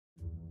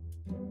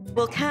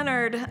Will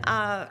Kennard,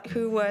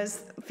 who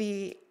was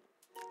the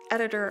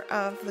editor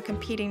of the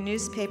competing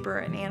newspaper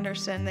in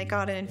Anderson, they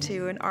got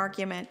into an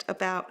argument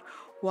about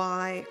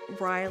why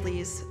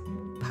Riley's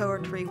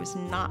poetry was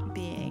not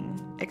being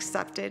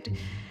accepted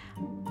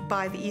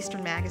by the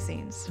Eastern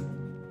magazines.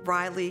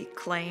 Riley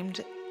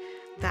claimed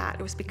that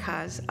it was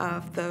because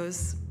of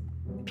those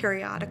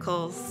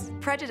periodicals'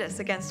 prejudice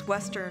against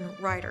Western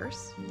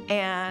writers.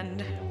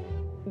 And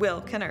Will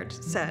Kennard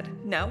said,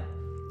 no,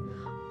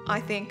 I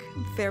think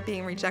they're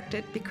being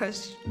rejected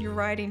because your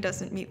writing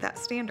doesn't meet that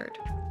standard.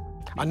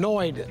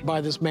 Annoyed by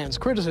this man's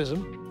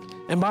criticism,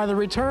 and by the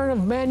return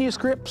of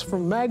manuscripts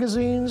from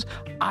magazines,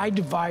 I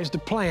devised a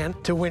plan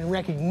to win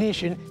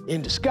recognition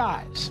in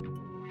disguise.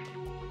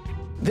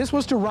 This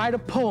was to write a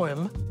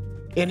poem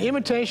in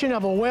imitation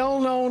of a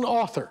well-known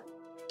author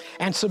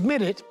and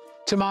submit it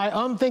to my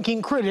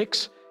unthinking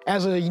critics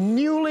as a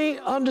newly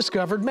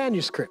undiscovered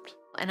manuscript.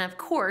 And of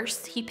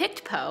course, he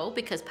picked Poe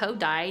because Poe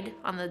died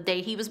on the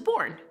day he was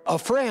born. A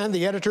friend,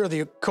 the editor of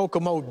the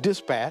Kokomo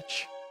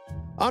Dispatch,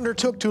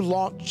 undertook to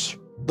launch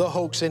the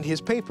hoax in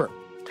his paper.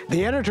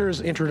 The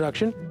editor's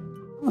introduction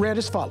read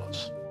as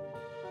follows.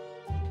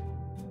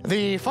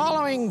 The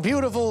following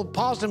beautiful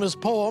posthumous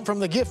poem from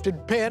the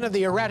gifted pen of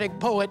the erratic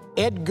poet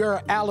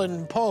Edgar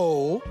Allan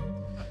Poe,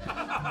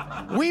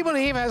 we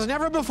believe has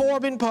never before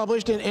been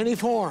published in any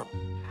form.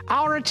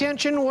 Our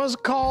attention was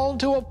called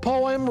to a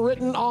poem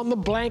written on the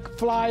blank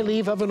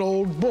flyleaf of an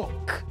old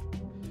book.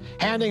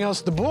 Handing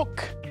us the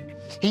book,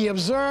 he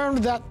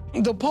observed that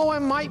the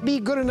poem might be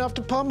good enough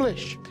to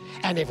publish,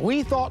 and if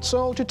we thought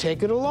so, to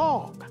take it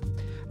along.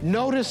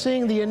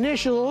 Noticing the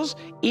initials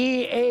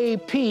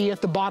EAP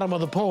at the bottom of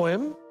the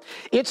poem,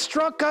 it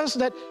struck us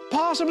that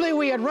possibly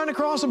we had run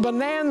across a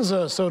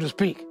bonanza, so to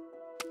speak.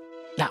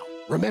 Now,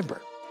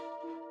 remember,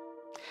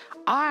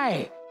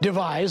 I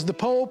devised the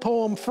Poe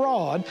poem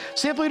Fraud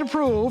simply to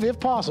prove, if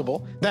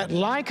possible, that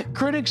like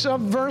critics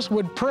of verse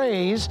would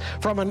praise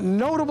from a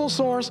notable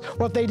source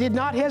what they did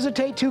not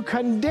hesitate to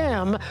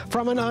condemn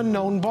from an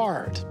unknown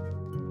bard.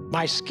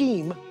 My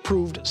scheme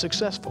proved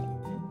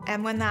successful.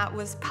 And when that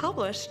was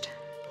published,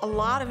 a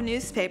lot of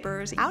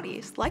newspapers out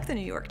east, like the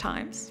New York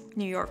Times,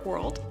 New York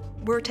World,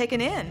 were taken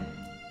in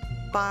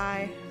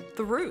by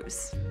the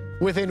ruse.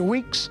 Within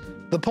weeks,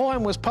 the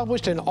poem was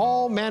published in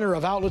all manner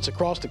of outlets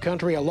across the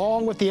country,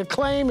 along with the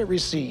acclaim it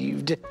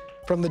received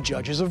from the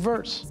judges of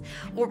verse.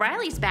 Well,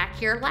 Riley's back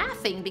here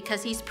laughing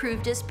because he's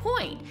proved his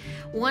point.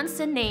 Once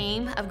a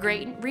name of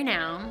great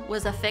renown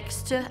was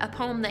affixed to a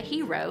poem that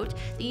he wrote,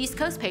 the East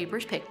Coast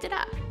papers picked it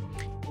up.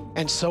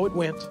 And so it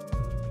went,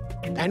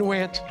 and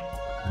went,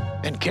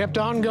 and kept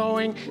on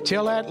going,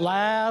 till at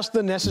last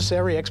the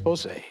necessary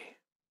expose.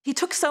 He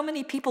took so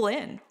many people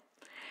in,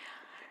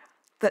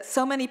 that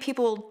so many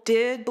people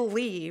did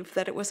believe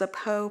that it was a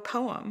Poe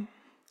poem,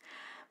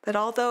 that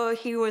although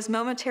he was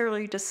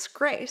momentarily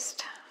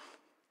disgraced,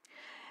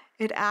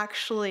 it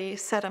actually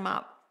set him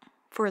up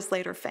for his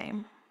later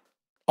fame.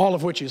 All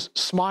of which is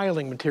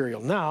smiling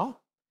material now,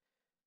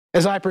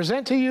 as I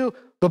present to you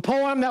the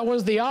poem that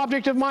was the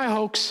object of my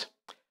hoax,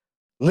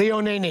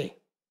 Leonene.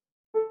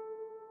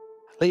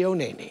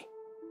 Leonene.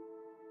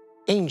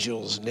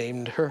 Angels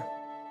named her.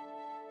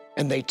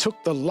 And they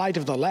took the light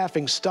of the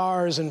laughing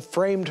stars and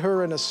framed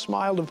her in a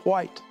smile of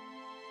white.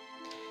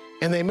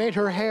 And they made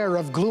her hair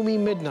of gloomy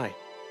midnight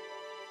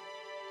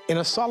in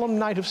a solemn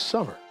night of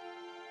summer,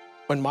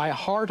 when my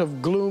heart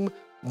of gloom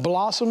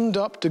blossomed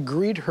up to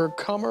greet her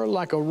comer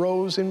like a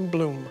rose in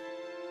bloom.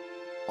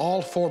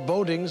 All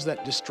forebodings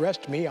that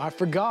distressed me I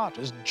forgot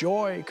as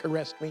joy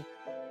caressed me.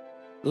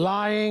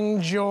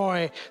 Lying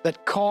joy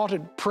that caught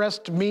and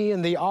pressed me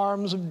in the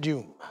arms of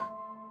doom.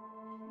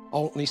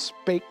 Only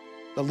spake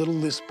the little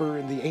lisper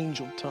in the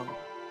angel tongue.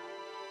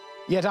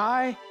 Yet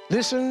I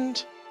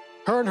listened,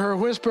 heard her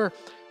whisper,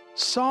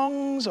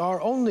 songs are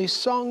only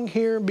sung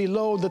here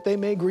below that they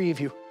may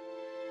grieve you.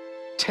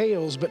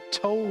 Tales but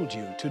told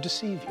you to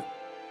deceive you.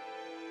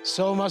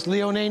 So must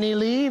Leonene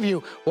leave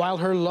you while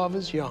her love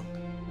is young.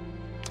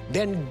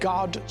 Then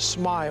God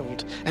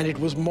smiled, and it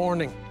was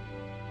morning.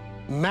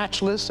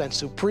 Matchless and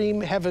supreme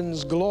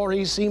heaven's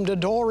glory seemed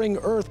adoring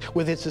earth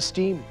with its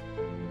esteem.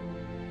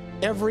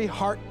 Every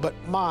heart but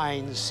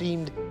mine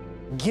seemed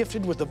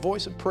gifted with the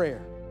voice of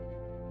prayer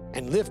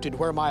and lifted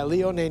where my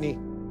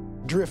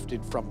Leonene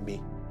drifted from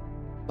me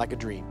like a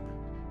dream.